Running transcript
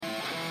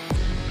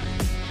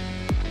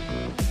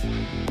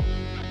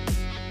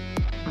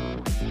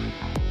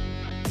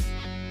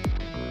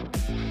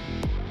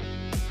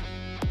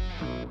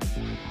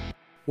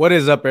What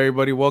is up,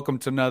 everybody? Welcome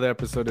to another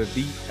episode of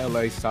the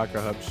LA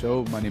Soccer Hub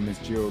Show. My name is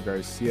Gio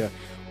Garcia.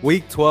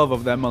 Week 12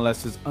 of the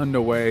MLS is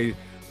underway. A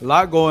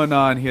lot going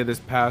on here this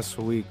past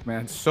week,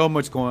 man. So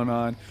much going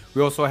on.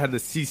 We also had the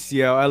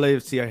CCL.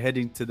 LAFC are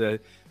heading to the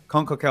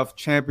CONCACAF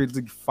Champions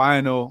League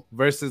final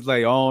versus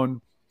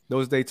Leon.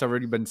 Those dates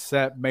already been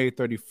set. May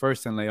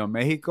 31st in Leon,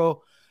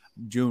 Mexico.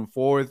 June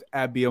 4th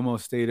at BMO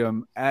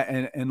Stadium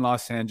in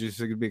Los Angeles. It's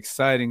going to be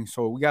exciting.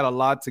 So we got a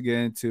lot to get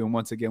into. And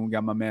once again, we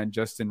got my man,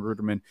 Justin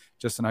Ruderman.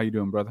 Justin, how you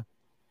doing, brother?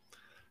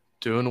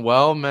 Doing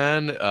well,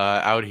 man.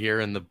 Out here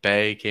in the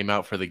Bay, came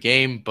out for the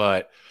game,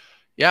 but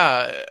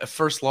yeah,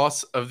 first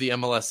loss of the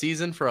MLS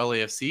season for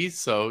LAFC.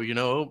 So,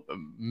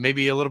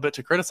 maybe a little bit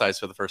to criticize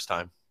for the first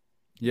time.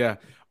 Yeah.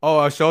 Oh,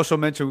 I should also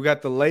mention we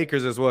got the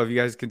Lakers as well. If you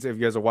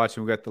guys are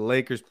watching, we got the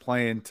Lakers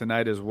playing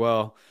tonight as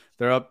well.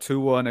 They're up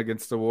 2-1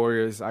 against the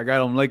Warriors. I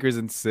got them Lakers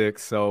in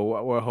 6,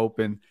 so we're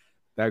hoping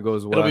that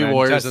goes It'll well. be And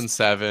Warriors in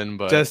 7,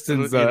 but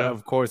Justin's,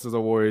 of course, is a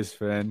Warriors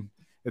fan.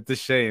 It's a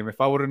shame.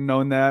 If I would have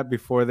known that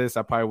before this,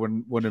 I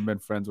probably wouldn't have been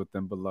friends with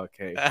him. But look,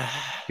 hey,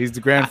 he's the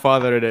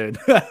grandfather then.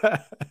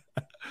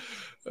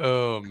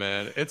 Oh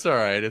man, it's all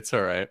right. It's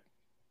all right.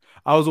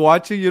 I was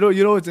watching. You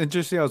know what's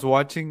interesting? I was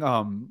watching.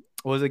 What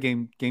was it,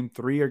 game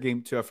 3 or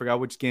game 2? I forgot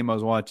which game I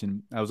was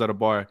watching. I was at a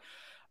bar.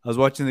 I was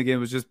watching the game.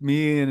 It was just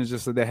me, and it's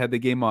just that they had the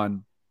game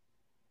on.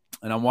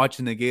 And I'm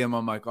watching the game.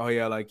 I'm like, oh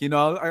yeah,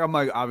 I'm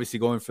like obviously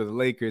going for the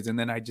Lakers, and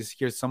then I just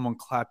hear someone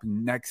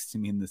clapping next to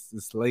me, and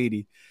this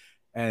lady.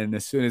 And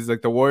as soon as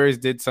like the Warriors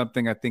did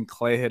something, I think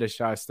Clay hit a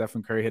shot,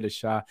 Stephen Curry hit a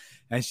shot,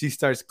 and she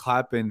starts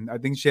clapping. I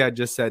think she had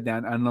just sat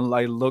down, and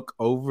I look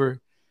over,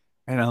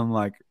 and I'm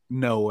like,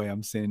 no way,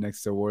 I'm sitting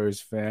next to a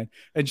Warriors fan.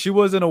 And she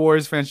wasn't a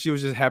Warriors fan; she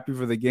was just happy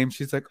for the game.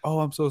 She's like,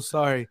 oh, I'm so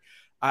sorry.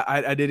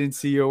 I didn't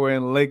see you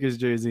wearing a Lakers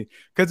jersey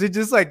because it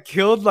just like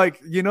killed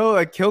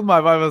killed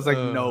my vibe. I was like,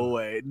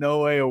 no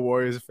way, a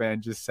Warriors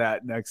fan just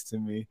sat next to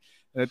me.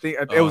 And I think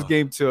it was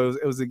game 2.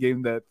 It was a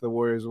game that the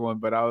Warriors won,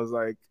 but I was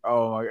like,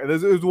 oh my god,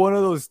 it was one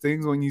of those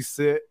things when you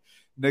sit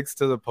next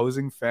to the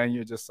opposing fan,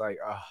 you're just like,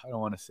 oh, I don't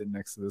want to sit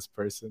next to this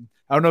person.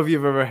 I don't know if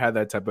you've ever had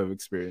that type of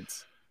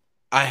experience.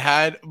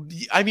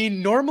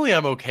 Normally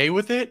I'm okay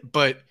with it,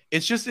 but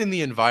it's just in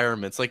the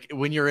environments. Like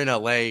when you're in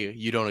LA,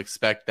 you don't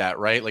expect that,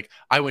 right? Like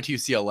I went to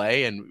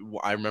UCLA, and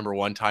I remember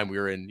one time we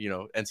were in,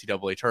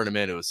 NCAA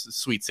tournament. It was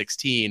Sweet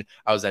 16.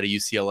 I was at a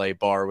UCLA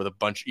bar with a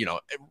bunch,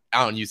 out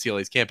on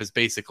UCLA's campus,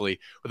 basically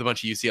with a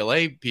bunch of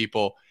UCLA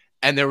people.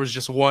 And there was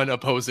just one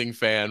opposing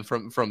fan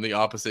from the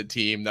opposite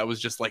team that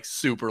was just like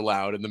super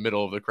loud in the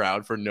middle of the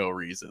crowd for no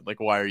reason. Like,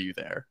 why are you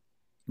there?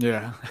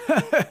 Yeah.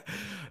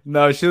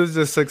 No, she was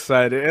just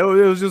excited. It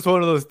was just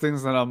one of those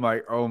things that I'm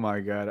like, oh my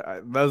god,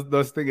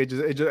 those things.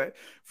 It just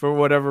for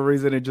whatever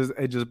reason it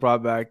just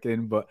brought back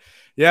in. But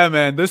yeah,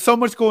 man, there's so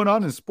much going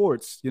on in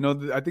sports.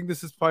 I think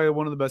this is probably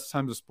one of the best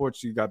times of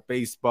sports. You got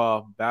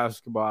baseball,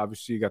 basketball,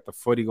 obviously you got the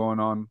footy going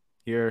on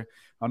here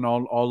on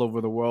all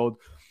over the world.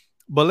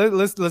 But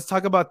let's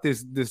talk about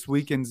this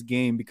weekend's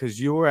game because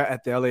you were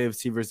at the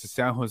LAFC versus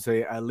San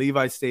Jose at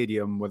Levi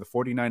Stadium where the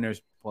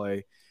 49ers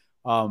play.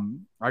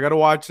 I got to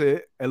watch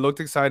it. It looked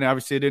exciting.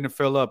 Obviously, it didn't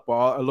fill up.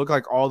 It looked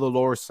like all the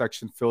lower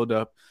section filled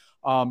up.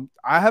 I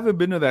haven't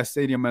been to that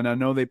stadium, and I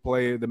know they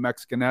play the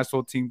Mexican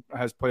national team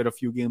has played a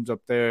few games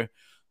up there.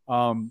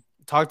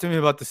 Talk to me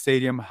about the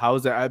stadium.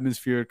 How's the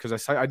atmosphere?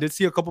 Because I did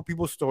see a couple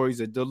people's stories.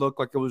 It did look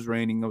like it was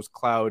raining. It was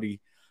cloudy,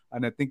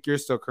 and I think you're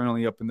still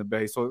currently up in the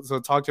Bay. So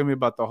talk to me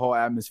about the whole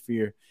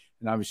atmosphere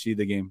and obviously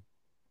the game.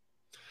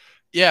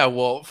 Yeah,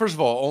 well, first of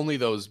all, only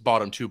those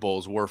bottom 2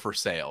 bowls were for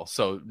sale,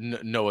 so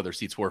no other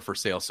seats were for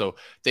sale. So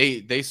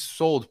they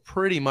sold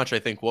pretty much, I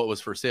think, what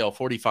was for sale.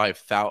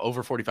 45,000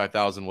 over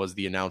 45,000 was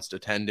the announced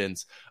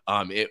attendance.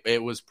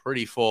 It was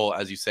pretty full,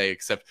 as you say,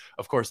 except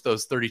of course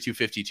those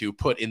 3252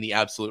 put in the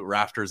absolute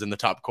rafters in the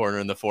top corner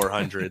in the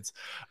 400s.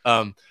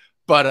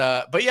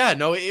 But yeah,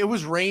 no, it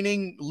was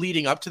raining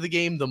leading up to the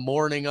game, the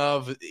morning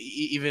of,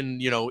 even,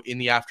 in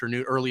the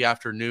afternoon, early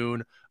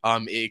afternoon,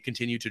 it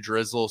continued to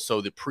drizzle. So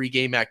the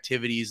pregame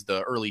activities,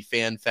 the early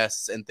fan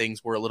fests and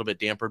things were a little bit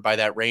dampened by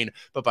that rain.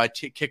 But by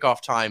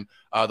kickoff time,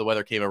 the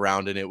weather came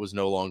around and it was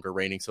no longer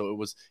raining. So it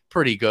was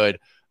pretty good.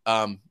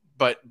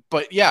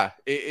 But yeah,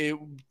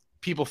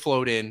 people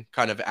flowed in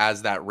kind of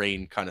as that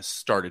rain kind of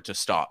started to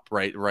stop,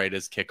 right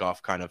as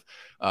kickoff kind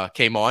of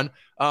came on.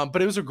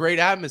 But it was a great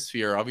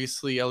atmosphere.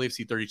 Obviously,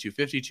 LAFC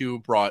 3252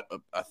 brought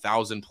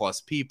 1,000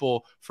 plus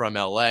people from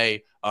LA,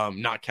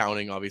 not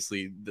counting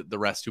obviously the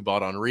rest who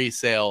bought on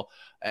resale.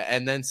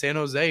 And then San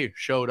Jose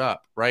showed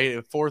up, right?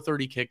 At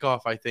 4:30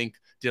 kickoff, I think,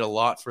 did a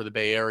lot for the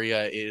Bay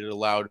Area. It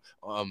allowed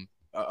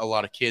a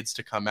lot of kids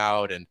to come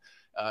out, and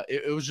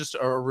it was just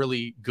a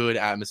really good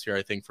atmosphere,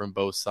 I think, from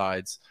both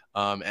sides,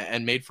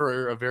 and made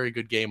for a very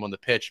good game on the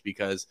pitch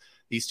because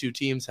these two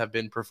teams have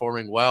been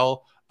performing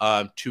well.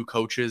 Two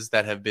coaches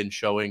that have been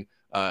showing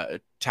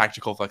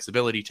tactical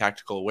flexibility,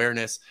 tactical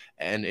awareness,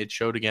 and it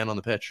showed again on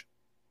the pitch.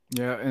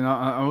 Yeah, and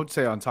I would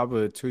say on top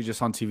of it too,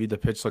 just on TV, the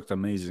pitch looked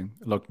amazing.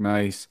 It looked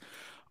nice.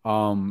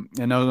 And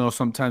I don't know,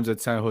 sometimes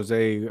at San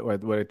Jose,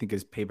 what I think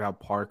is PayPal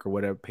Park or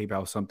whatever,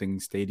 PayPal something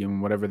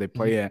stadium, whatever they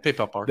play at,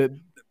 PayPal Park.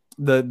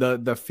 the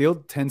the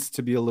field tends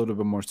to be a little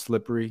bit more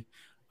slippery.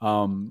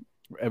 Um,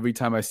 every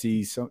time I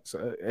see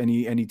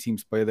any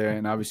teams play there,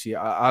 and obviously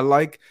I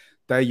like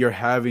that you're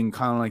having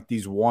kind of like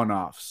these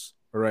one-offs,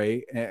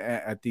 right,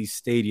 at these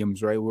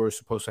stadiums, right? We were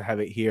supposed to have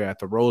it here at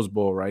the Rose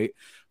Bowl, right,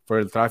 for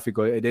El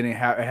Tráfico. It didn't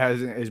have, it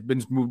hasn't, it's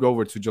been moved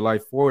over to July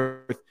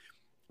 4th,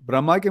 but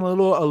I'm liking a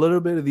little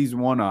bit of these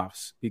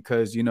one-offs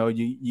because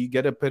you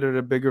get a bit at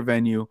a bigger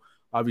venue.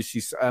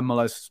 Obviously,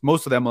 MLS,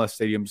 most of the MLS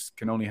stadiums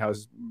can only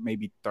house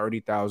maybe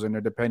 30,000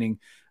 or depending,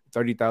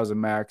 30,000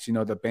 max.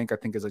 The bank I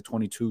think is like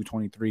 22,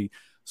 23.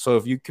 So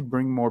if you could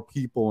bring more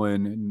people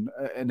in,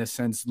 in a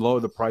sense, lower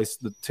the price,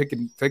 the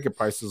ticket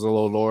price is a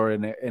little lower,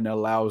 and it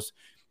allows,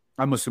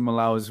 I'm assuming,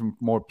 allows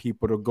more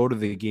people to go to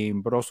the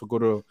game, but also go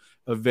to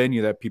a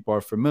venue that people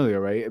are familiar,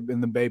 right?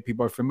 In the Bay,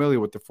 people are familiar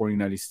with the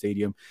 4090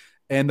 Stadium,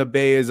 and the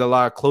Bay is a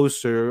lot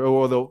closer.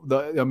 Or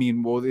I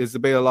mean, well, is the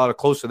Bay a lot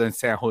closer than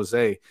San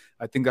Jose?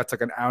 I think that's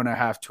like an hour and a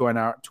half, 2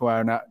 hour, 2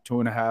 hour,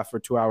 2.5 or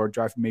 2 hour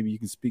drive. Maybe you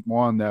can speak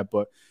more on that,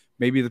 but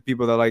maybe the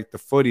people that like the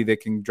footy, they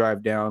can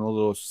drive down a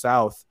little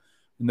south,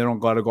 and they don't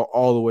got to go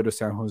all the way to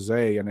San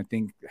Jose. And I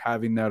think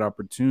having that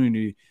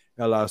opportunity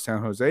allows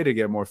San Jose to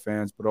get more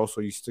fans, but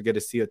also you still get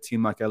to see a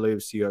team like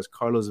LAFC as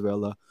Carlos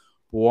Vela,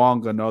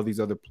 Buanga, and all these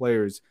other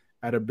players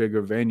at a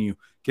bigger venue.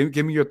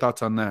 Give me your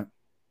thoughts on that.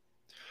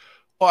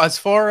 Well, as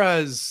far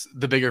as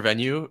the bigger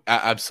venue,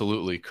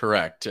 absolutely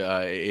correct.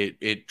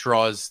 It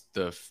draws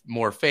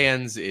more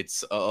fans.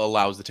 It's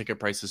allows the ticket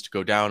prices to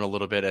go down a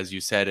little bit, as you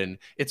said, and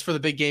it's for the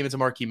big game. It's a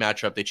marquee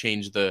matchup. They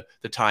change the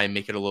time,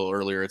 make it a little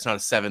earlier. It's not a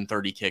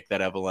 7:30 kick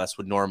that MLS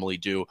would normally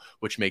do,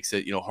 which makes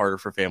it harder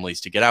for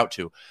families to get out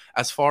to.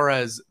 As far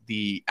as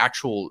the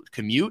actual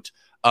commute,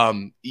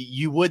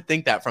 you would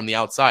think that from the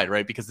outside,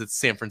 right? Because it's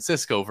San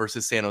Francisco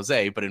versus San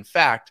Jose. But in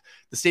fact,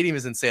 the stadium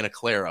is in Santa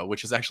Clara,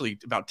 which is actually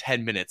about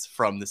 10 minutes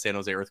from the San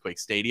Jose Earthquake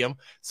Stadium.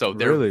 So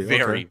they're Really? Okay.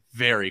 very,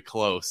 very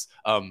close.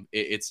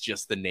 It's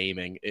just the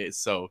naming.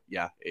 So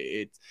yeah,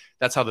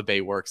 that's how the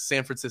Bay works.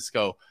 San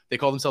Francisco, they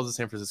call themselves the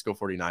San Francisco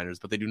 49ers,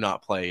 but they do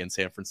not play in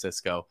San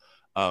Francisco.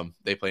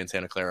 They play in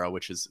Santa Clara,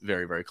 which is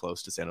very, very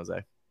close to San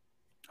Jose.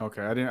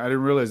 Okay, I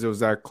didn't realize it was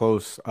that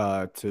close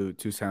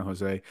to San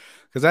Jose,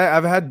 because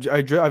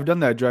I've done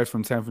that drive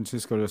from San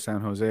Francisco to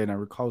San Jose, and I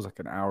recall it was like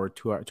an hour,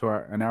 2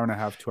 hour, an hour and a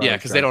half, two Yeah, hours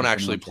because they drive don't or something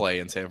actually like that. play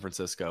in San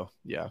Francisco.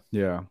 Yeah.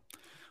 Yeah. Yeah.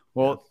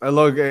 Well,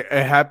 look, it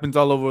happens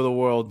all over the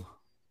world.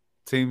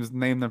 Teams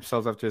name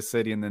themselves after a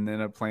city and then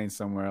end up playing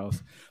somewhere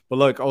else. But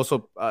look,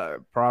 also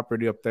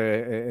property up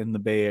there in the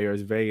Bay Area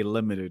is very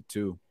limited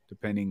too,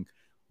 depending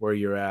where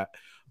you're at.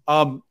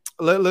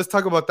 Let's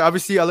talk about that.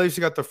 Obviously, LAFC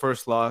got the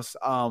first loss.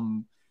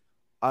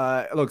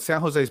 Look,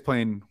 San Jose is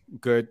playing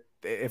good.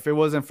 If it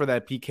wasn't for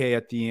that PK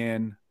at the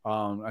end,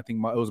 I think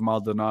it was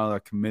Maldonado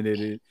that committed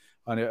it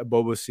on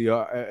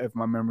Bobosia, if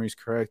my memory is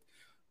correct.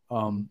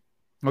 Mhm.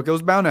 Look, it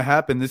was bound to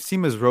happen. This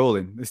team is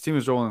rolling. This team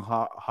is rolling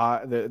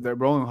hot. They're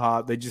rolling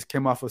hot. They just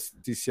came off a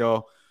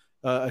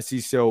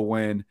CCL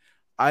win.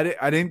 I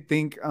didn't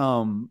think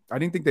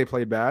they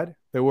played bad.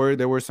 There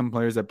were some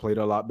players that played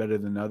a lot better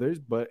than others,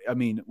 but I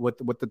mean, with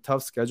the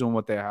tough schedule and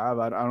what they have,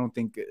 I don't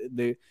think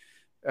they.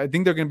 I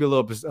think they're going to be a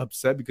little bit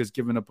upset because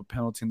giving up a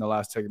penalty in the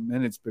last 10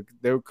 minutes,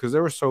 because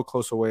they were so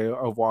close away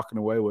of walking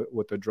away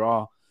with a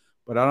draw.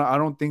 But I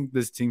don't think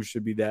this team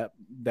should be that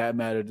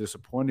mad or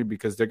disappointed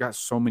because they got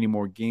so many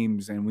more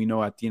games, and we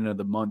know at the end of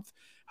the month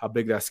how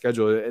big that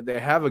schedule is. They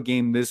have a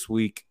game this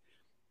week.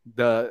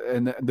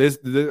 This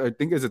I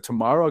think is it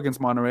tomorrow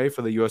against Monterey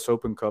for the U.S.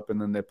 Open Cup, and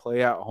then they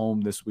play at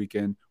home this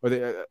weekend, or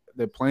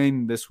they're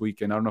playing this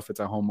weekend. I don't know if it's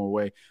at home or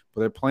away,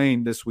 but they're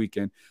playing this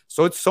weekend.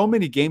 So it's so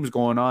many games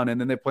going on, and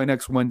then they play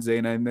next Wednesday,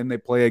 and then they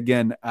play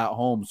again at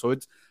home. So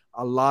it's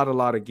a lot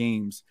of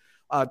games.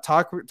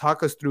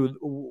 Talk us through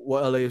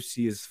what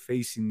LAFC is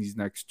facing these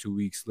next 2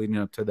 weeks leading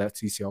up to that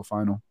CCL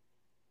final.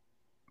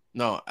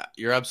 No,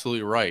 you're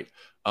absolutely right.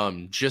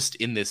 Just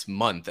in this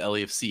month,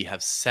 LAFC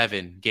have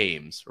 7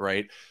 games,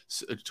 right?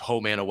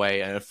 Home and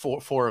away, and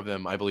four of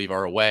them, I believe,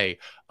 are away.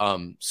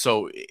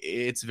 So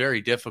it's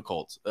very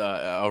difficult,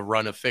 a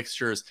run of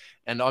fixtures.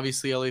 And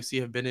obviously, LAFC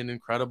have been in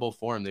incredible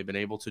form. They've been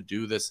able to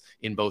do this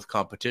in both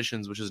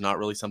competitions, which is not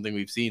really something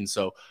we've seen.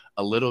 So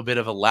a little bit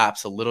of a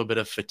lapse, a little bit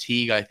of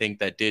fatigue, I think,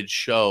 that did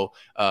show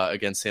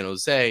against San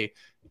Jose.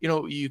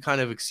 You kind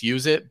of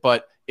excuse it,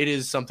 but it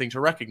is something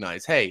to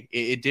recognize. Hey,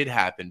 it did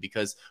happen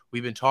because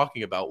we've been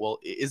talking about, well,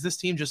 is this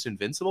team just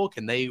invincible?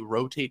 Can they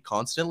rotate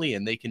constantly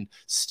and they can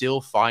still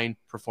find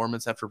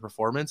performance after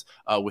performance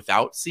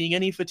without seeing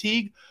any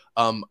fatigue?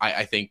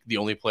 I think the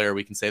only player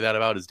we can say that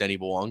about is Denny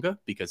Bouanga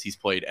because he's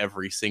played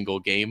every single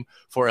game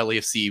for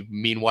LAFC.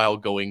 Meanwhile,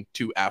 going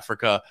to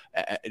Africa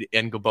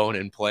and Gabon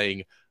and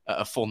playing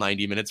a full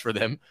 90 minutes for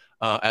them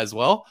as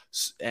well.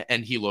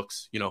 And he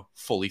looks,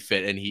 fully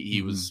fit, and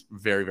he was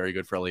very, very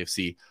good for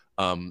LAFC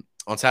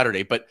on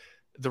Saturday. But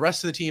the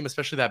rest of the team,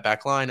 especially that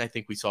back line, I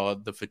think we saw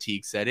the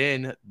fatigue set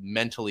in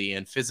mentally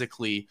and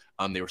physically.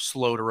 They were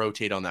slow to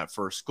rotate on that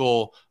first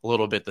goal, a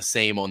little bit the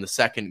same on the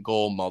second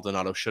goal.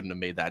 Maldonado shouldn't have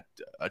made that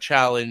a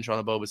challenge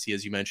on Abobasi,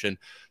 as you mentioned.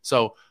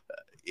 So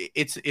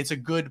it's a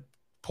good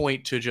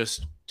point to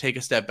just take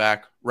a step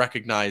back,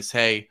 recognize,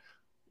 hey,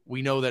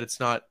 we know that it's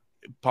not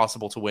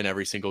possible to win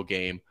every single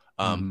game.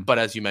 Mm-hmm. But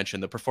as you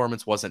mentioned, the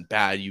performance wasn't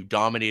bad. You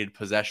dominated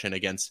possession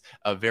against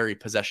a very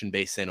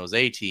possession-based San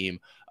Jose team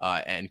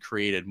and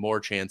created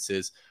more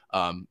chances,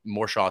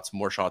 more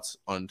shots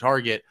on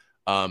target.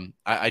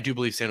 I do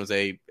believe San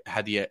Jose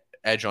had the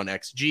edge on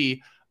XG,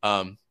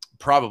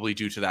 probably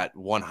due to that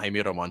one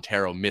Jaimiro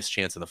Montero missed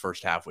chance in the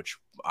first half, which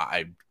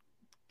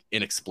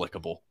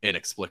inexplicable.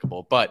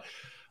 But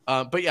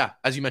yeah,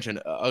 as you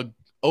mentioned, a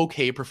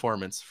okay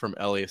performance from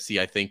LAFC,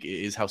 I think,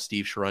 is how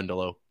Steve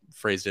Cherundolo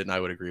phrased it, and I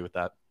would agree with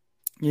that.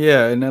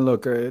 Yeah, and then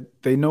look,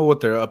 they know what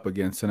they're up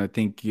against, and I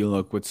think you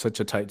look with such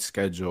a tight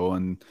schedule,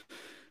 and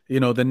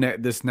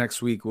this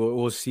next week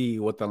we'll see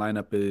what the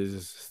lineup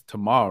is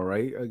tomorrow,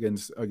 right?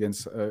 Against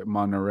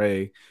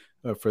Monterrey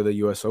for the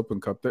U.S. Open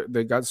Cup.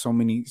 They got so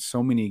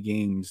many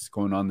games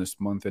going on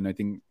this month, and I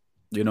think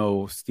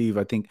Steve.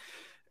 I think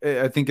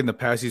in the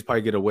past he's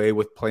probably get away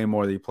with playing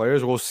more of the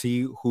players. We'll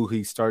see who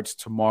he starts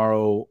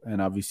tomorrow,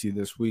 and obviously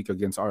this week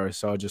against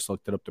RSL. Just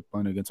looked it up to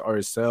play against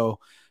RSL.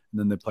 And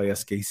then they play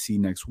SKC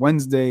next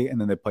Wednesday, and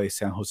then they play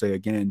San Jose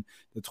again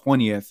the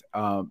 20th,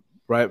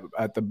 right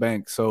at the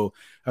bank. So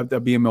at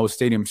the BMO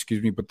Stadium,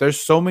 excuse me. But there's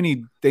so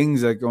many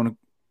things that's going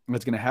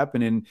to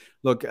happen. And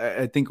look,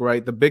 I think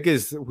right, the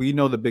biggest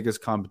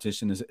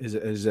competition is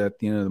at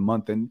the end of the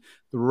month, and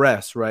the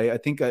rest, right? I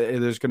think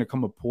there's going to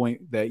come a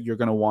point that you're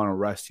going to want to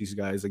rest these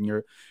guys, and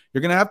you're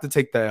going to have to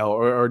take the L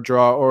or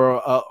draw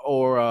or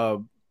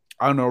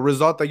I don't know, a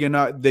result that you're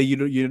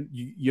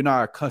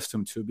not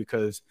accustomed to,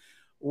 because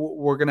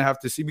we're gonna have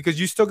to see, because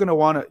you're still gonna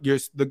want to.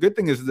 The good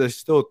thing is they're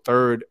still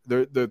third.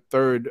 They're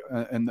third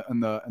in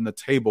the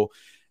table,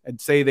 and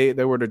say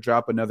they were to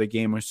drop another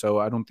game or so,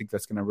 I don't think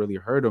that's gonna really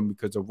hurt them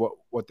because of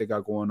what they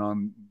got going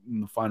on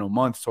in the final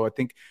month. So I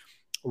think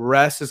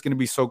rest is gonna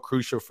be so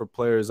crucial for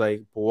players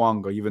like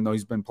Bouanga, even though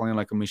he's been playing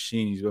like a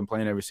machine. He's been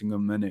playing every single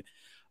minute.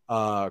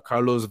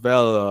 Carlos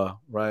Vela,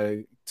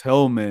 right?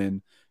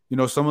 Tillman.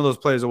 Some of those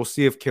players. We'll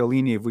see if we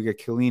get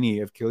Chiellini,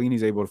 if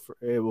Chiellini's able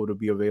to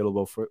be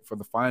available for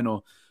the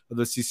final of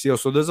the CCL.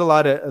 So there's a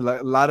lot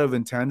of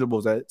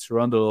intangibles that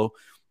Cherundolo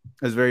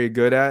is very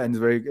good at, and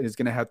is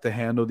going to have to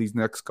handle these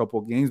next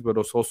couple of games. But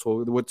it's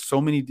also with so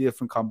many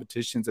different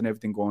competitions and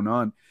everything going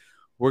on,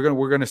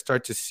 we're gonna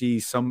start to see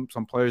some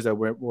players that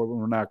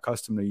we're not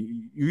accustomed to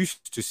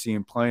used to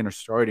seeing playing or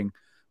starting,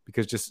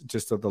 because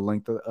just of the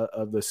length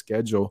of the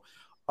schedule.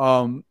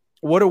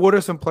 What are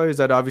some players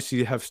that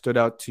obviously have stood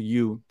out to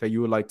you that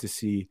you would like to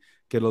see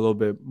get a little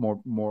bit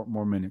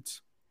more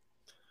minutes?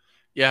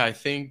 Yeah, I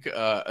think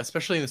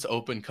especially in this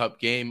Open Cup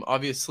game,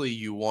 obviously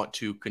you want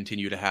to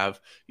continue to have,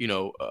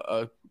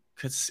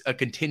 a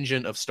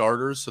contingent of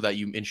starters so that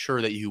you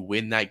ensure that you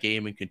win that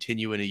game and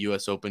continue in a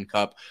U.S. Open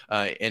Cup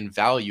and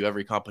value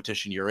every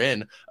competition you're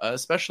in,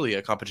 especially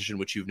a competition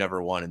which you've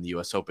never won in the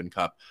U.S. Open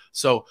Cup.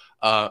 So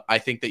I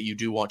think that you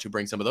do want to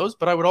bring some of those,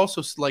 but I would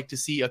also like to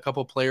see a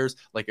couple players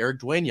like Eric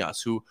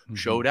Duenas, who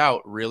showed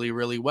out really,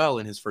 really well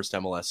in his first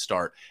MLS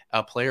start.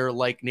 A player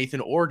like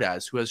Nathan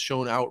Ordaz, who has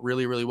shown out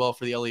really, really well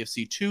for the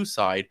LAFC 2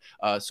 side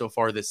so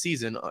far this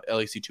season.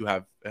 LAFC 2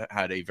 have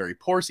had a very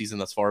poor season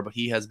thus far, but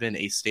he has been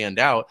a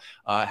standout.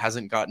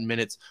 Hasn't gotten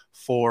minutes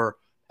for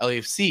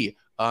LAFC.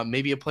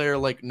 Maybe a player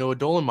like Noah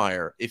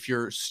Dolenmeyer, if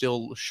you're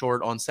still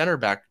short on center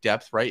back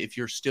depth, right? If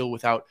you're still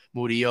without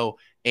Murillo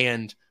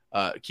and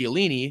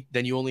Chiellini,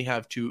 then you only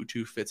have two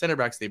fit center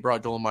backs. They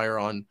brought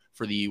Dolenmeyer on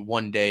for the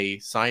one-day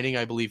signing,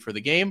 I believe, for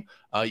the game.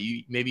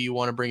 Maybe you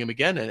want to bring him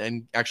again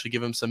and actually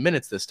give him some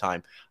minutes this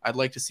time. I'd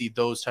like to see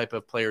those type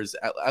of players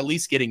at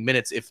least getting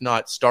minutes, if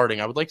not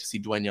starting. I would like to see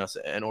Duenas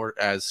and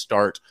Ordaz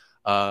start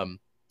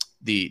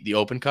the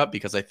Open Cup,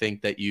 because I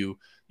think that you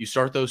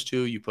start those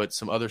two, you put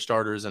some other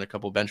starters and a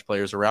couple bench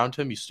players around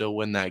him, you still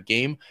win that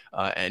game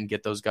and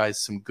get those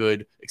guys some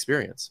good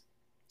experience.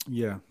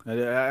 Yeah,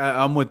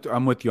 I'm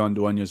with you on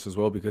Duenas as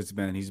well, because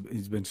man, he's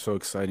been so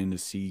exciting to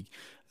see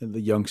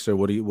the youngster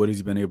what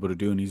he's been able to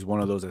do, and he's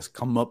one of those that's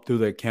come up through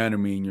the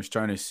academy, and you're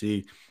starting to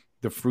see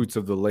the fruits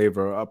of the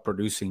labor of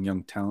producing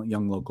young talent,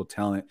 young local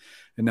talent,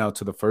 and now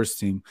to the first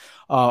team.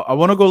 I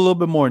want to go a little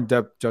bit more in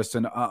depth,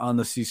 Justin, on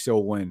the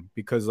CCL win,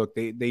 because look,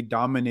 they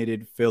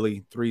dominated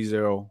Philly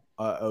 3-0.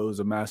 It was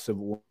a massive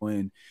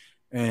win,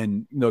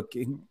 and look,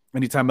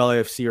 anytime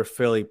LAFC or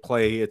Philly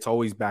play, it's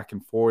always back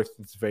and forth.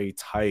 It's very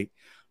tight.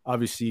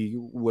 Obviously,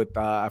 with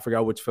I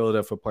forgot which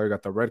Philadelphia player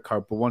got the red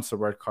card, but once the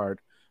red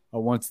card,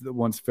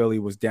 once Philly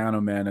was down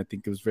a man, I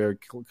think it was very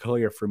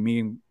clear for me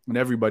and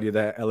everybody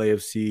that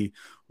LAFC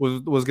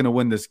was going to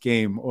win this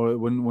game, or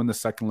win the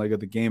second leg of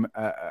the game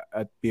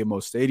at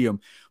BMO Stadium.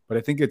 But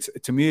I think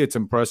to me it's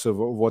impressive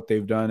of what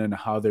they've done and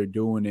how they're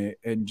doing it.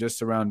 In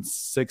just around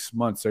 6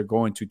 months, they're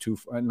going to two,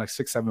 in like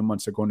 6-7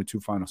 months, they're going to two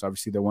finals.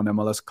 Obviously, they won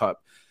MLS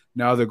Cup.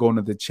 Now they're going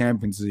to the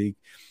Champions League.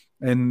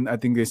 And I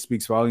think it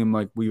speaks volume,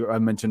 like I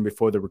mentioned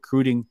before, the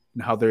recruiting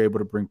and how they're able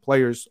to bring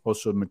players,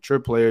 also mature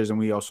players. And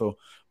we also,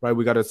 right,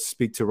 we got to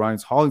speak to Ryan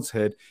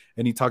Hollingshead,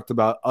 and he talked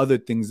about other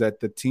things that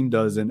the team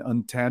does and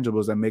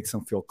intangibles that makes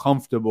them feel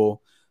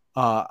comfortable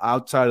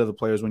outside of the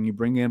players. When you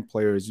bring in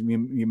players,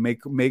 you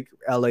make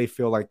LA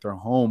feel like they're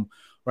home.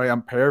 Right,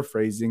 I'm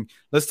paraphrasing.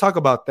 Let's talk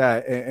about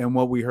that and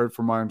what we heard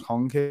from Ryan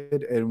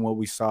Hollingshead and what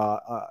we saw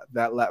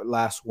that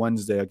last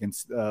Wednesday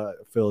against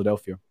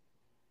Philadelphia.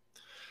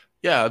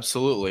 Yeah,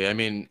 absolutely. I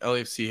mean,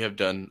 LAFC have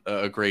done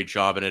a great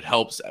job, and it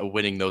helps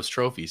winning those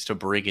trophies to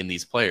bring in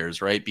these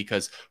players, right?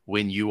 Because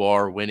when you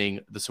are winning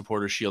the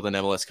Supporters Shield and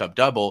MLS Cup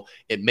double,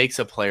 it makes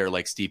a player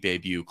like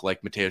Stipe Buke,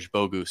 like Mateusz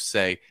Bogus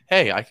say,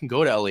 hey, I can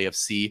go to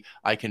LAFC,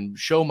 I can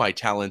show my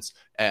talents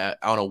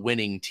on a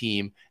winning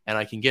team, and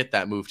I can get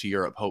that move to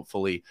Europe,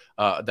 hopefully,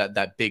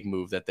 that big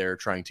move that they're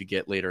trying to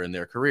get later in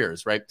their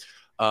careers, right?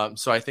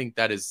 So I think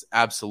that is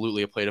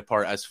absolutely a played a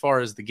part. As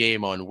far as the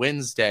game on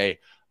Wednesday,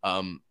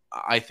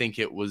 I think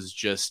it was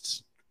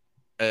just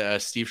a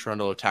Steve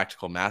Cherundolo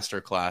tactical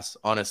masterclass,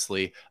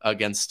 honestly,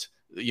 against,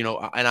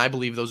 and I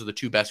believe those are the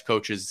two best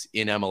coaches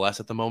in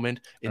MLS at the moment,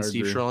 I in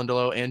Steve agree.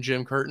 Cherundolo and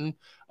Jim Curtin.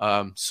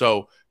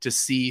 So to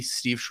see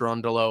Steve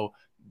Cherundolo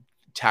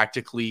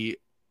tactically,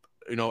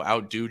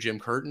 outdo Jim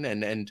Curtin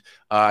and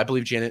I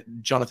believe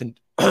Jonathan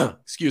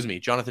excuse me,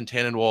 Jonathan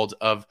Tannenwald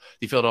of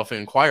the Philadelphia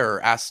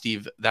Inquirer asked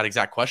Steve that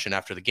exact question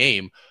after the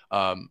game.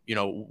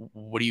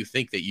 What do you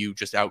think that you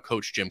just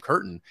outcoached Jim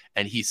Curtin?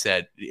 And he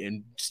said,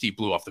 and Steve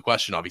blew off the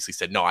question, obviously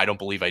said, no, I don't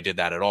believe I did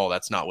that at all.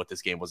 That's not what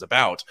this game was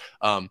about.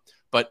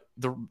 But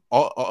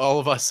all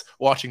of us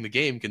watching the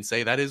game can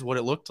say that is what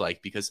it looked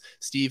like, because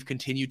Steve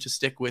continued to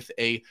stick with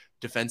a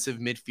defensive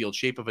midfield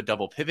shape of a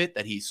double pivot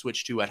that he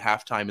switched to at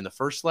halftime in the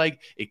first leg.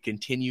 It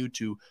continued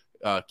to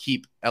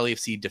keep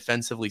LAFC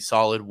defensively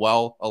solid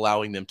while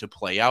allowing them to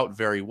play out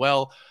very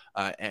well.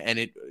 And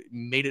it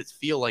made it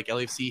feel like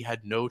LAFC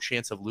had no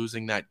chance of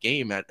losing that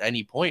game at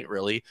any point,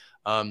 really.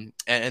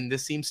 And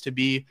this seems to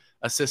be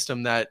a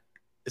system that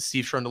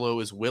Steve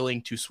Cherundolo is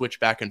willing to switch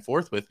back and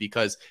forth with,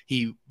 because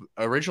he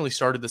originally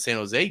started the San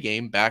Jose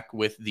game back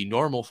with the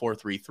normal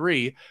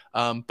 4-3-3,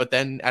 but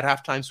then at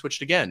halftime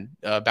switched again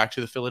back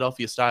to the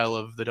Philadelphia style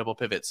of the double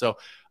pivot. So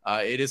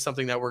it is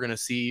something that we're going to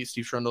see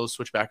Steve Cherundolo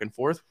switch back and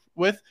forth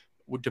with,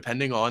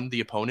 depending on the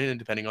opponent and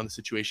depending on the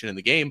situation in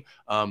the game.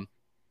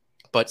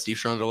 But Steve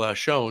Cherundolo has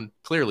shown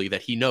clearly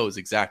that he knows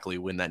exactly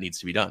when that needs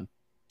to be done.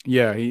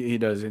 Yeah, he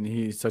does, and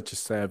he's such a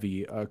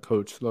savvy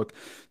coach. Look,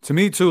 to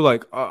me too,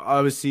 like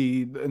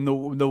obviously in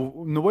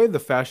the way the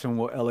fashion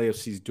what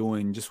LAFC is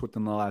doing just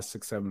within the last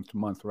 6 7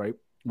 months, right?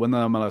 Win the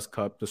MLS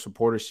Cup, the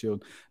Supporters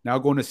Shield, now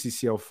going to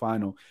CCL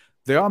final.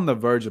 They're on the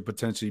verge of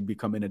potentially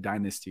becoming a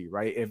dynasty,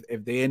 right?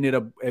 If they ended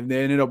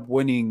up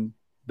winning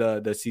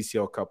the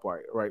CCL Cup,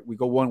 right? We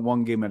go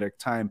one game at a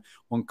time,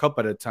 one cup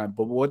at a time.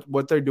 But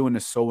what they're doing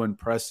is so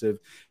impressive.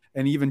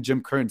 And even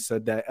Jim Curtin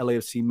said that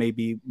LAFC may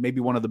be maybe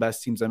one of the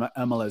best teams in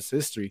MLS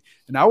history.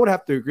 And I would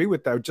have to agree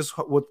with that. Just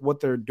with what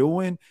they're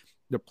doing,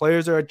 the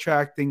players are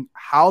attracting,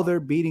 how they're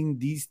beating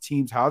these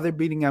teams, how they're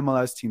beating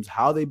MLS teams,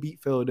 how they beat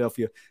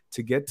Philadelphia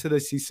to get to the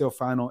CCL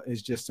final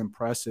is just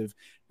impressive.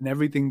 And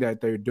everything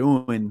that they're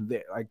doing,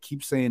 I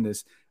keep saying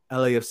this,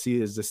 LAFC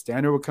is the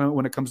standard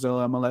when it comes to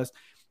MLS.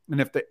 And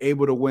if they're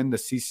able to win the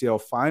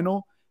CCL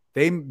final,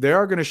 they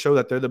are going to show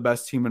that they're the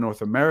best team in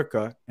North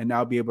America and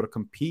now be able to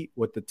compete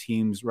with the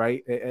teams,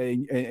 right,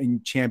 in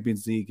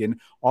Champions League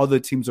and all the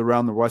teams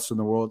around the rest of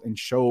the world and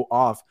show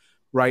off,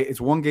 right? It's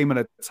one game at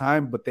a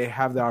time, but they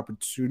have the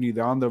opportunity.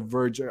 They're on the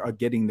verge of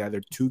getting that.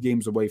 They're 2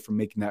 games away from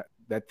making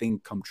that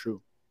thing come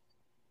true.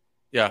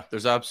 Yeah,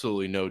 there's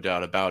absolutely no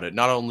doubt about it.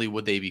 Not only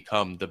would they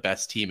become the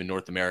best team in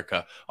North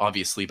America,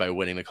 obviously by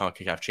winning the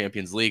CONCACAF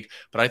Champions League,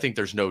 but I think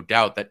there's no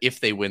doubt that if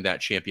they win that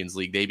Champions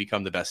League, they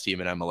become the best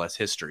team in MLS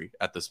history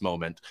at this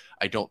moment.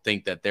 I don't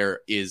think that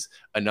there is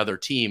another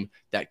team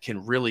that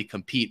can really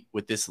compete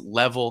with this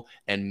level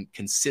and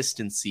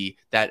consistency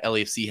that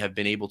LAFC have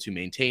been able to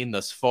maintain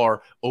thus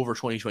far over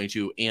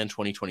 2022 and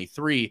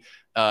 2023.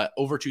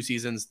 Over 2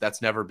 seasons,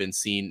 that's never been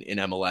seen in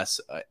MLS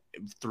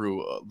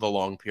through the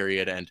long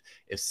period. And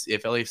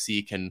if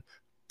LAFC can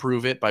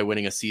prove it by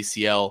winning a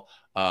CCL,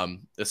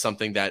 is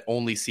something that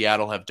only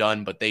Seattle have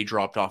done, but they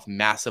dropped off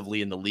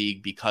massively in the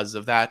league because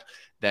of that,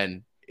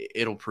 then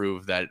it'll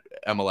prove that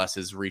MLS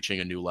is reaching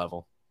a new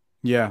level.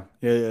 Yeah.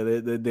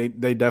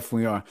 They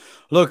definitely are.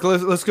 Look,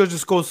 let's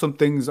go some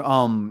things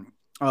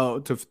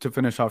to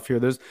finish off here.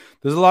 There's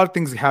a lot of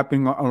things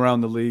happening around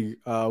the league.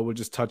 We'll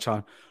just touch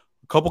on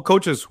a couple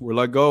coaches were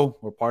let go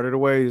or parted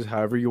ways,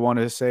 however you want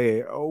to say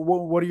it.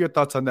 What are your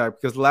thoughts on that?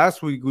 Because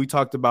last week we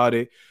talked about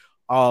it,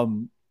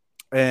 um,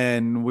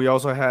 and we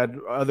also had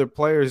other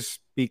players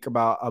speak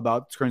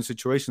about current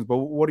situations. But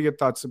what are your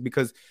thoughts?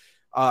 Because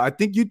I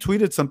think you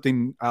tweeted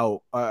something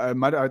out. I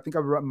think I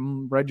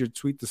read your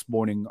tweet this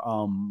morning.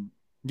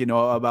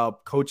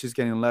 About coaches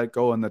getting let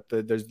go and that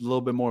there's a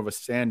little bit more of a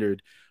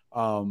standard.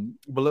 But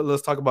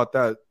let's talk about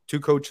that.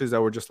 2 coaches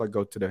that were just let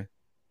go today.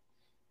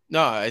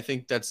 No, I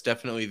think that's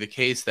definitely the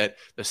case, that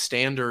the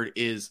standard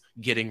is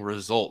getting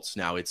results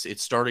now.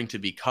 It's starting to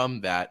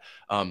become that,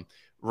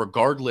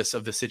 regardless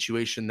of the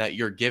situation that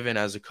you're given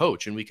as a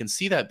coach. And we can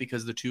see that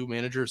because the two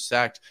managers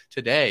sacked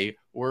today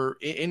were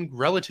in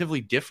relatively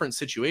different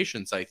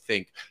situations, I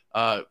think.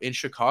 In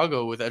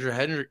Chicago with Ezra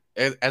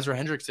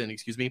Hendrickson,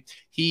 excuse me,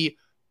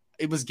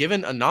 it was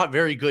given a not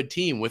very good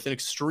team with an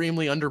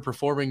extremely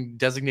underperforming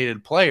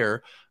designated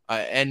player.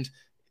 And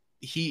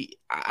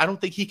I don't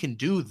think he can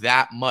do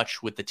that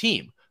much with the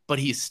team, but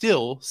he's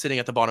still sitting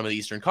at the bottom of the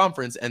Eastern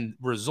Conference, and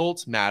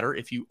results matter.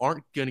 If you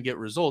aren't going to get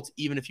results,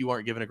 even if you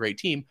aren't given a great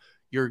team,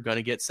 you're going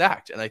to get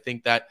sacked. And I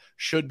think that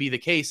should be the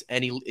case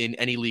in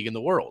any league in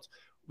the world.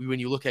 When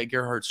you look at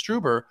Gerhard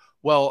Struber,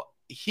 well,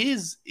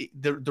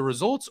 the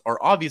results are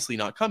obviously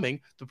not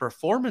coming. The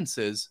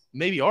performances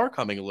maybe are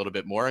coming a little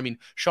bit more. I mean,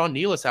 Sean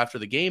Nealis after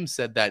the game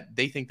said that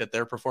they think that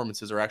their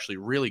performances are actually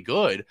really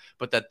good,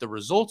 but that the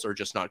results are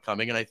just not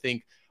coming. And I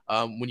think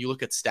when you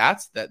look at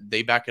stats, that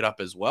they back it up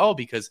as well,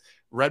 because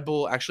Red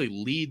Bull actually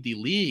lead the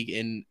league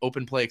in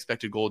open play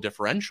expected goal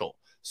differential.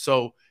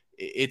 So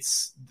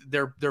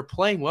they're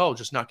playing well,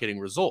 just not getting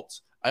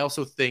results. I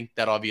also think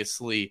that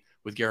obviously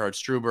with Gerhard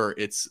Struber,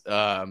 it's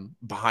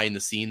behind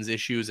the scenes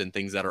issues and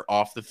things that are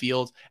off the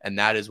field. And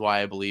that is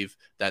why I believe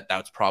that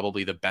that's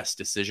probably the best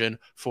decision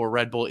for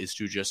Red Bull, is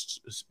to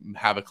just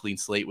have a clean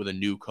slate with a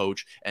new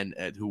coach and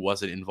who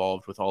wasn't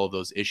involved with all of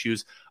those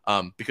issues.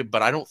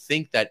 But I don't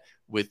think that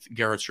with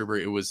Gerhard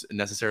Struber, it was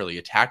necessarily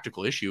a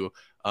tactical issue.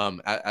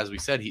 As we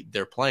said,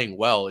 they're playing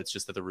well. It's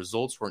just that the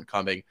results weren't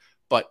coming.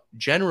 But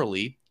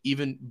generally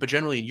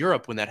in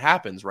Europe, when that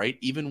happens, right,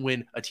 even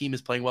when a team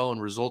is playing well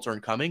and results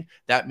aren't coming,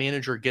 that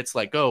manager gets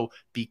let go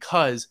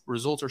because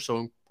results are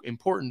so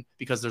important,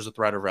 because there's a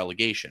threat of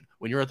relegation.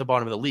 When you're at the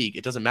bottom of the league,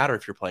 it doesn't matter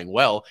if you're playing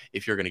well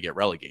if you're going to get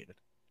relegated.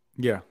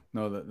 Yeah,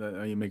 no,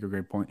 that you make a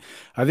great point.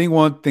 I think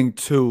one thing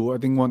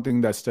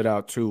that stood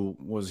out too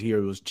was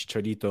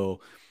Chicharito.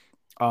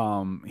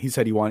 He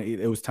said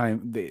it was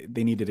time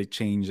they needed to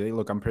change.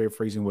 Look, I'm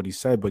paraphrasing what he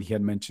said, but he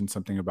had mentioned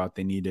something about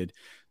they needed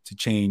to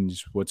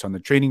change what's on the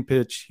training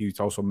pitch. He's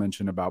also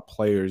mentioned about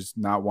players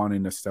not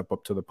wanting to step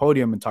up to the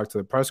podium and talk to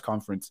the press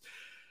conference.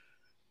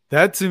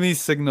 That to me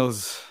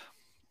signals,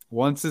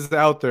 once it's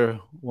out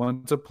there,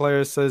 once a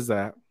player says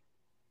that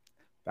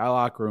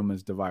locker room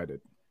is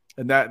divided.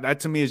 And that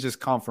to me is just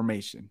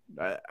confirmation.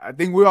 I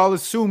think we all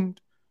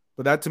assumed,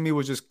 but that to me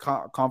was just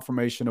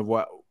confirmation of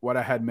what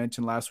I had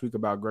mentioned last week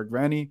about Greg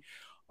Vanney,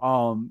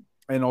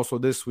 and also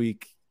this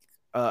week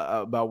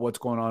about what's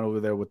going on over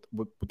there with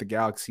the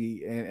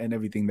Galaxy and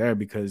everything there,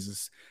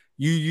 because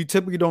you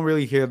typically don't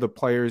really hear the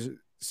players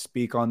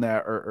speak on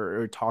that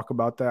or talk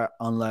about that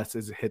unless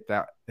it's hit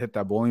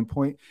that boiling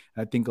point.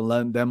 I think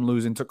them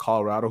losing to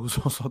Colorado, who's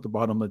also at the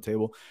bottom of the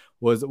table,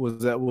 was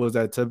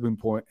that tipping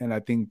point. And I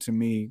think, to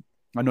me,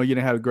 I know you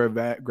didn't have Greg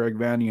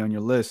Vanney on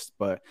your list,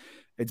 but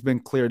it's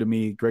been clear to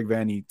me, Greg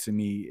Vanney, to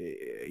me,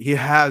 he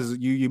has,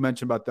 you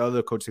mentioned about the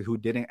other coaches who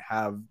didn't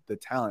have the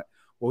talent.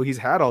 Well, he's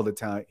had all the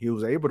talent. He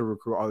was able to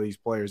recruit all these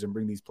players and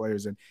bring these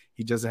players in.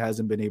 He just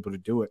hasn't been able to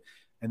do it.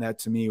 And that,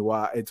 to me,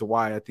 why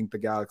I think the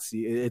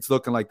Galaxy, it's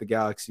looking like the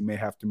Galaxy may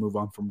have to move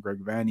on from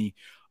Greg Vanney.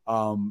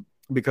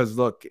 Because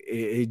look,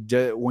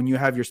 when you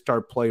have your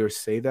star players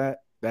say that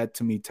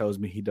to me tells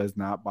me he does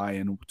not buy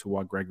into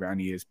what Greg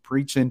Vanney is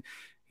preaching.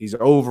 He's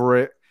over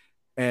it.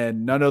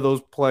 And none of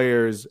those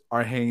players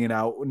are hanging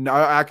out.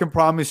 I can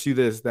promise you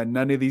this, that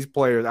none of these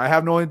players, I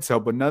have no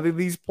intel, but none of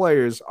these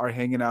players are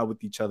hanging out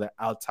with each other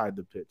outside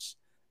the pitch.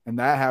 And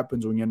that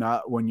happens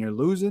when you're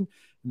losing.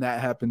 And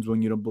that happens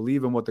when you don't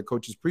believe in what the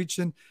coach is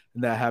preaching.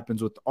 And that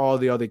happens with all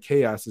the other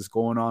chaos that's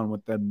going on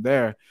with them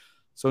there.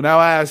 So now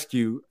I ask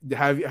you,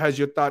 has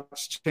your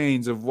thoughts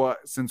changed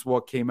since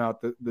what came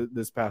out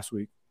this past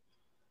week?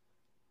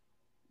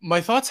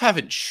 My thoughts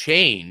haven't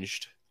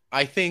changed.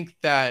 I think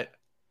that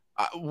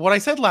what I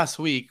said last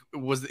week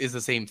is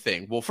the same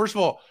thing. Well, first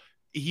of all,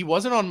 he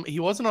wasn't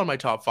on my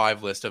top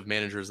 5 list of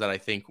managers that I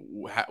think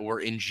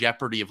were in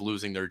jeopardy of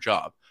losing their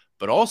job.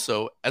 But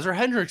also, Ezra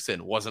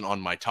Hendrickson wasn't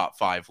on my top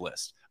 5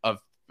 list of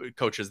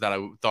coaches that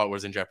I thought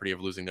was in jeopardy of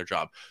losing their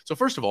job. So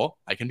first of all,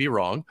 I can be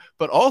wrong,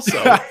 but also,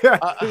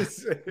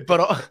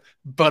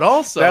 but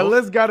also that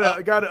list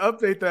gotta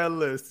update that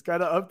list.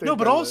 Gotta update. No,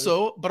 but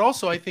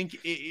also, I think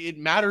it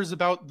matters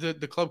about the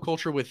club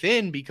culture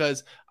within,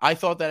 because I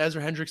thought that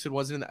Ezra Hendrickson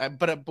wasn't in that.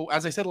 But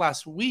as I said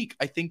last week,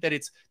 I think that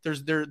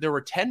there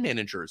were 10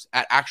 managers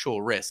at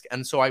actual risk,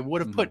 and so I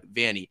would have put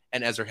Vanney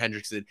and Ezra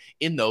Hendrickson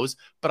in those.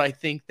 But I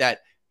think that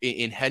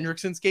in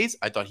Hendrickson's case,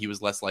 I thought he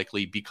was less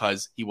likely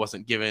because he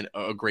wasn't given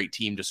a great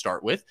team to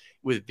start with.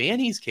 With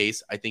Vanney's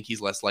case, I think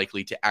he's less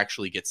likely to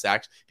actually get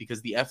sacked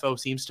because the FO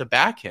seems to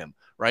back him,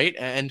 right?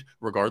 And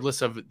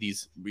regardless of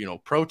ththese,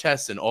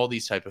 protests and all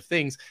these type of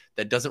things,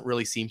 that doesn't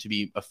really seem to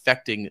be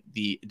affecting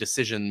the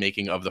decision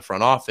making of the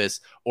front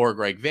office or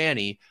Greg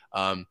Vanney.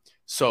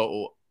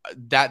 So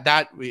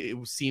that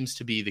it seems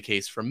to be the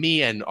case for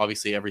me. And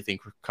obviously everything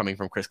coming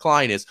from Chris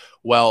Klein is,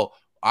 well,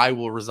 I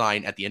will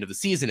resign at the end of the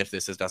season if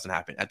this doesn't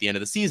happen, at the end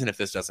of the season if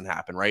this doesn't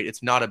happen, right?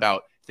 It's not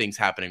about things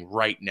happening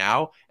right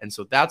now. And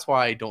so that's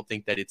why I don't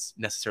think that it's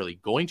necessarily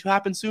going to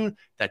happen soon.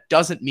 That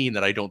doesn't mean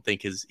that I don't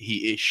think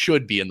he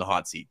should be in the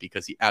hot seat,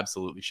 because he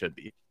absolutely should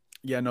be.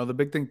 Yeah, no, the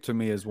big thing to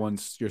me is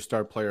once your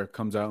star player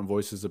comes out and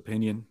voices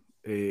opinion,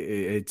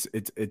 it's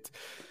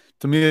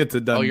to me it's a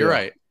Oh, done you're deal.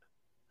 right.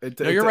 It,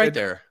 No, it, you're right it,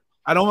 there.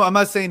 I'm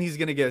not saying he's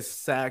gonna get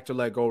sacked or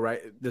let go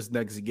right this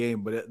next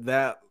game, but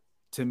that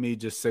to me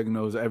just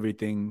signals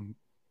everything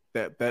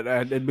that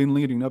had been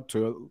leading up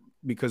to it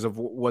because of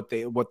what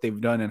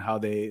they've done and how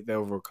they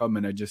overcome.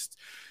 And I just,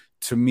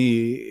 to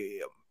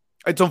me,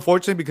 it's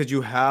unfortunate because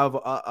you have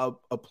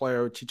a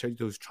player Chicharito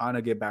who's trying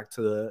to get back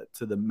to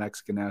the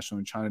Mexican national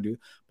and trying to do,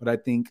 but I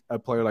think a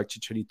player like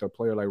Chicharito, a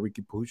player like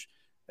Ricky Puig,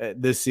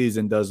 this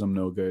season does them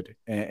no good,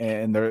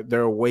 and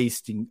they're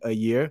wasting a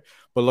year.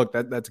 But look,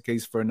 that's a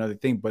case for another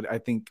thing. But I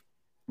think,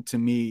 to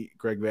me,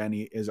 Greg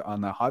Vanney is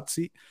on the hot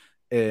seat,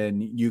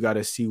 and you got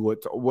to see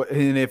what.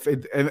 And if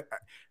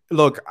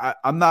look,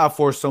 I'm not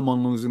for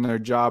someone losing their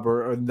job,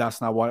 or that's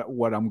not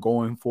what I'm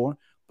going for.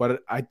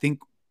 But I think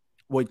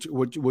what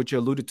you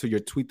alluded to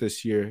your tweet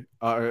this year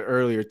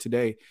earlier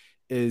today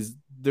is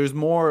there's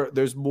more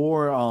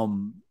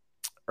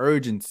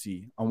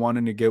urgency on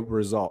wanting to get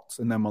results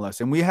in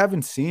MLS, and we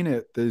haven't seen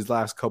it these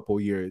last couple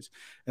of years.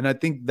 And I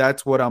think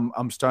that's what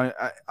I'm starting.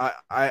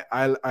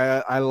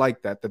 I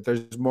like that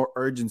there's more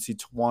urgency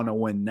to want to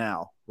win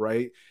now,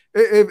 right?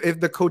 If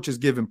the coach is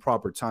given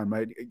proper time,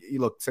 right? You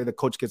look, say the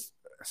coach gets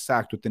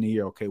sacked within a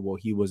year, okay, well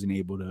he wasn't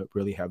able to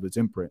really have his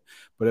imprint.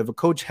 But if a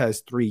coach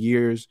has 3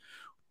 years,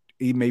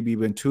 he maybe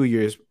even 2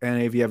 years,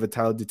 and if you have a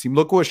talented team,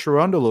 look what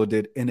Sharondolo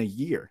did in a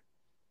year,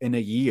 in a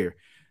year,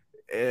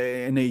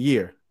 in a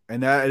year.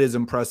 And that is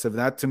impressive.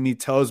 That to me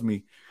tells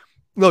me,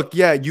 look,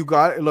 yeah, you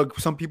got it. Look,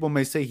 some people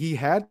may say he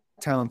had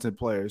talented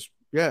players.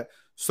 Yeah,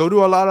 so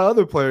do a lot of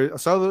other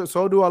players.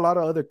 So do a lot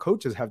of other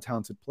coaches have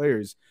talented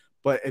players.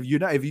 But if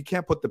you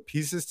can't put the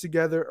pieces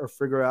together or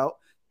figure out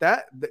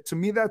that to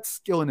me, that's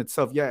skill in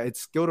itself. Yeah,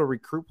 it's skill to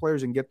recruit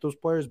players and get those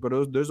players, but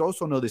there's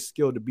also another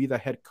skill to be the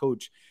head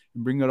coach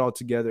and bring it all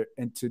together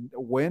and to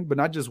win, but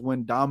not just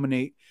win,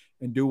 dominate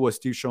and do what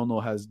Steve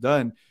Schoenel has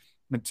done.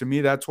 And to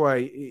me, that's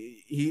why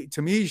he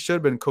should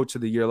have been coach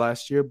of the year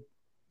last year.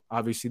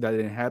 Obviously, that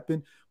didn't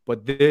happen.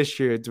 But this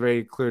year, it's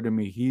very clear to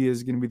me he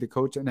is going to be the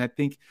coach. And I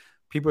think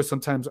people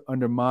sometimes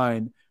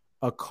undermine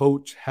a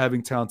coach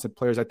having talented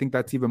players. I think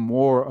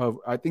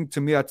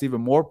to me, that's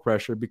even more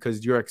pressure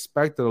because you're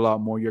expected a lot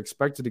more. You're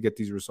expected to get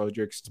these results.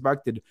 You're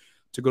expected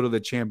to go to the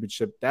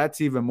championship.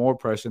 That's even more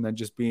pressure than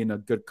just being a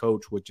good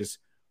coach with just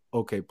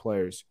okay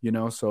players,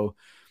 So,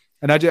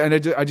 and I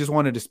just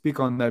wanted to speak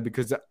on that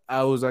because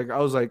I was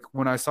like,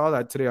 when I saw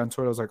that today on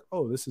Twitter, I was like,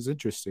 oh, this is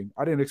interesting.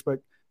 I didn't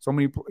expect so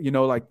many,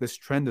 like this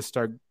trend to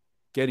start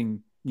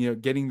getting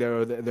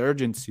the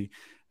urgency.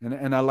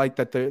 And I like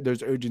that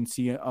there's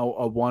urgency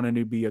of wanting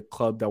to be a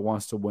club that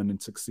wants to win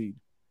and succeed.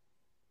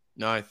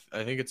 No, I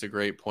think it's a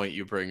great point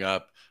you bring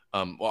up.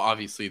 Well,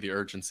 obviously the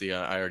urgency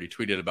I already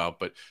tweeted about,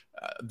 but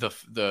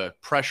the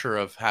pressure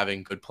of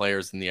having good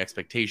players and the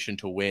expectation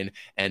to win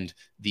and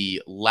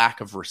the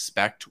lack of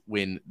respect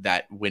when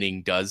that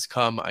winning does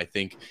come, I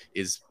think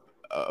is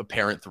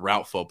apparent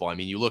throughout football. I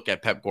mean, you look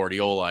at Pep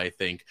Guardiola, I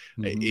think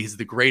is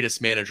the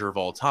greatest manager of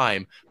all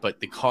time,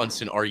 but the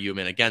constant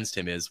argument against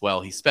him is,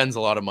 well, he spends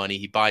a lot of money,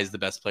 he buys the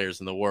best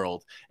players in the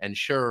world, and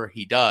sure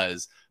he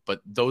does,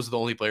 but those are the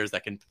only players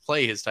that can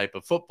play his type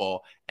of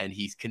football, and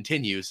he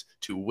continues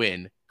to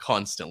win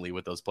constantly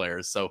with those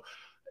players. So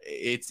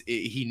that's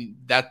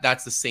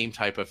the same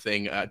type of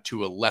thing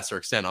to a lesser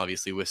extent,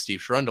 obviously, with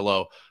Steve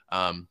Cherundolo.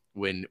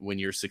 When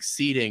you're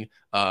succeeding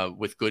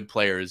with good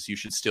players, you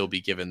should still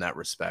be given that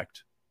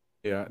respect.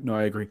 Yeah, no,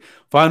 I agree.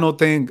 Final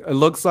thing, it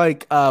looks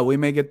like we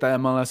may get the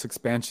MLS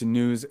expansion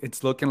news.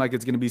 It's looking like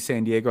it's going to be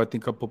San Diego.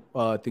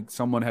 I think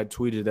someone had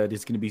tweeted that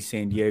it's going to be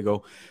San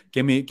Diego.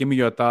 Give me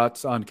your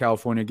thoughts on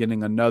California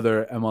getting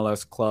another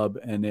MLS club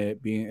and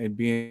it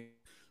being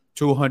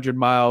 200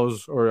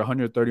 miles or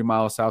 130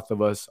 miles south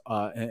of us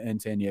in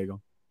San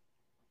Diego.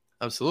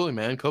 Absolutely,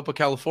 man. Copa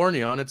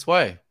California on its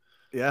way.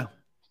 Yeah,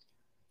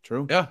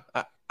 true. Yeah.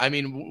 I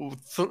mean,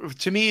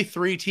 to me,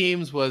 3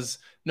 teams was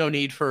no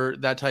need for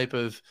that type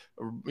of,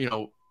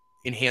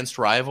 enhanced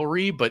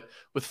rivalry. But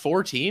with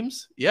 4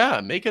 teams,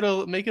 yeah, make it a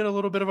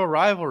little bit of a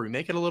rivalry,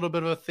 make it a little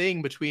bit of a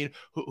thing between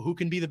who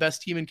can be the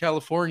best team in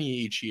California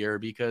each year,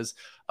 because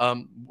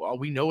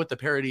we know with the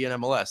parity in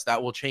MLS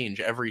that will change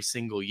every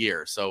single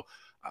year. So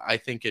I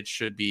think it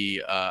should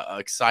be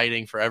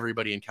exciting for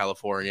everybody in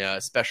California,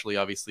 especially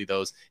obviously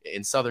those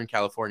in Southern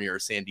California or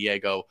San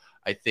Diego.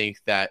 I think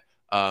that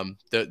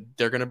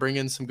they're going to bring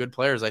in some good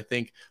players. I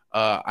think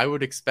I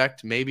would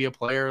expect maybe a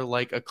player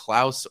like a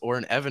Klaus or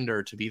an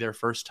Evander to be their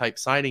first type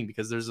signing,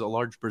 because there's a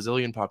large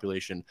Brazilian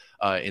population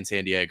in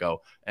San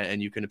Diego,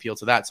 and you can appeal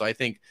to that. So I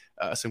think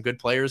some good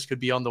players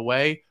could be on the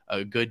way,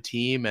 a good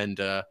team, and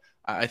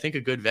I think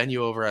a good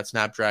venue over at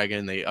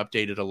Snapdragon. They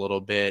updated a little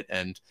bit,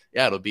 and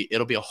yeah, it'll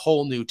be a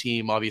whole new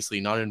team.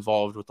 Obviously, not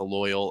involved with the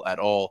Loyal at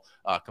all,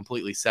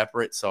 completely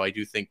separate. So I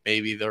do think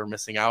maybe they're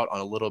missing out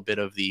on a little bit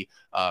of the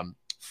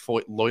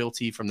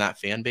loyalty from that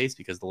fan base,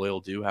 because the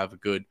Loyal do have a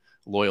good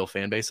loyal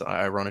fan base,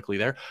 ironically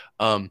there.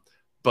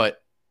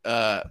 But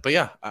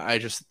yeah, I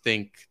just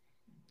think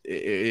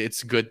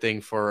it's a good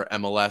thing for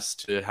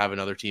MLS to have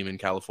another team in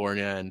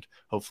California and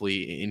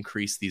hopefully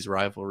increase these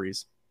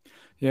rivalries.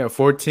 Yeah,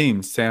 4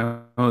 teams: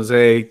 San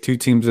Jose, 2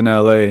 teams in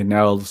LA.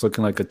 Now it's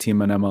looking like a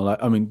team in MLS.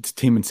 I mean,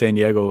 team in San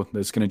Diego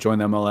that's going to join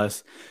the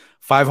MLS.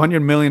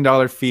 $500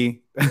 million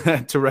fee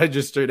to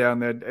register down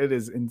there. It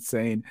is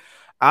insane.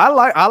 I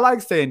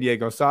like San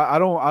Diego, so I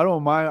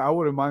don't mind. I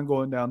wouldn't mind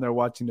going down there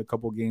watching a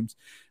couple games.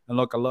 And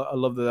look, I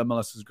love that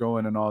MLS is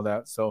growing and all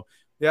that. So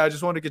yeah, I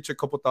just want to get your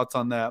couple thoughts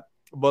on that.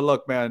 But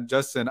look, man,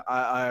 Justin,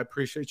 I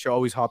appreciate you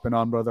always hopping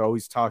on, brother.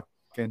 Always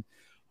talking,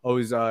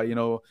 always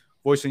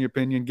voicing your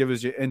opinion, give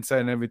us your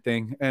insight and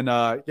everything. And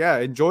yeah,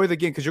 enjoy the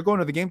game, because you're going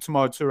to the game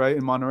tomorrow too, right?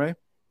 In Monterey.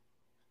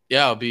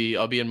 Yeah, I'll be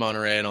in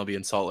Monterey, and I'll be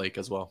in Salt Lake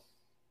as well.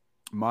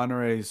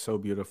 Monterey is so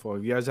beautiful.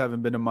 If you guys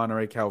haven't been to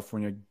Monterey,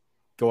 California,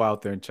 go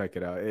out there and check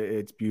it out.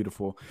 It's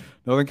beautiful.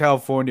 Northern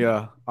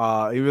California,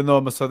 even though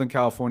I'm a Southern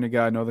California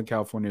guy, Northern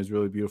California is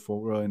really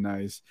beautiful, really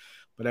nice.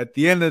 But at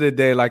the end of the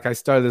day, like I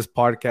started this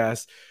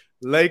podcast,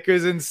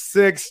 Lakers in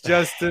 6,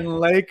 Justin.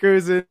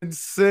 Lakers in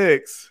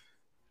 6.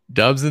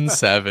 Dubs in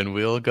 7.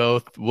 We'll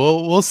go.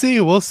 We'll see.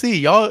 We'll see.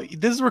 Y'all,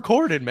 this is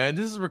recorded, man.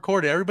 This is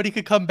recorded. Everybody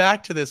could come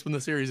back to this when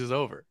the series is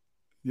over.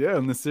 Yeah,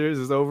 and the series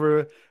is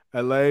over.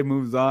 LA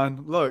moves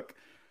on. Look,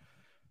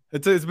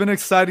 it's been an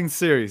exciting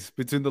series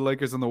between the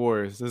Lakers and the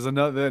Warriors. There's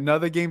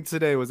another game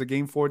today. It was a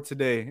game 4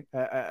 today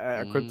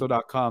at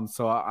crypto.com.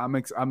 So I'm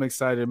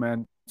excited,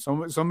 man.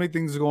 So many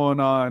things going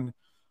on.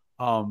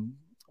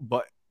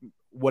 But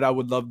what I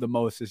would love the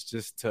most is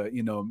just to,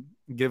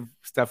 give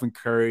Stephen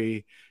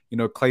Curry,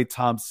 Klay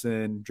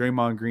Thompson,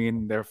 Draymond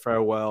Green their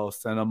farewell,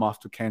 send them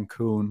off to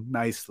Cancun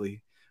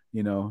nicely,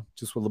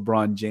 just with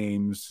LeBron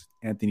James,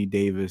 Anthony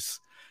Davis,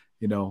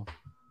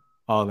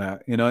 all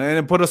that, and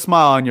then put a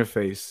smile on your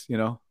face.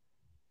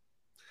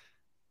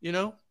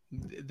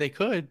 They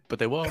could, but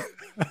they won't.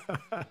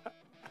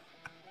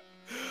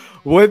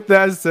 With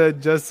that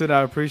said, Justin,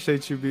 I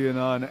appreciate you being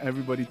on.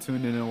 Everybody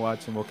tune in and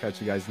watching. We'll catch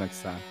you guys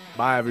next time.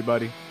 Bye,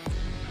 everybody.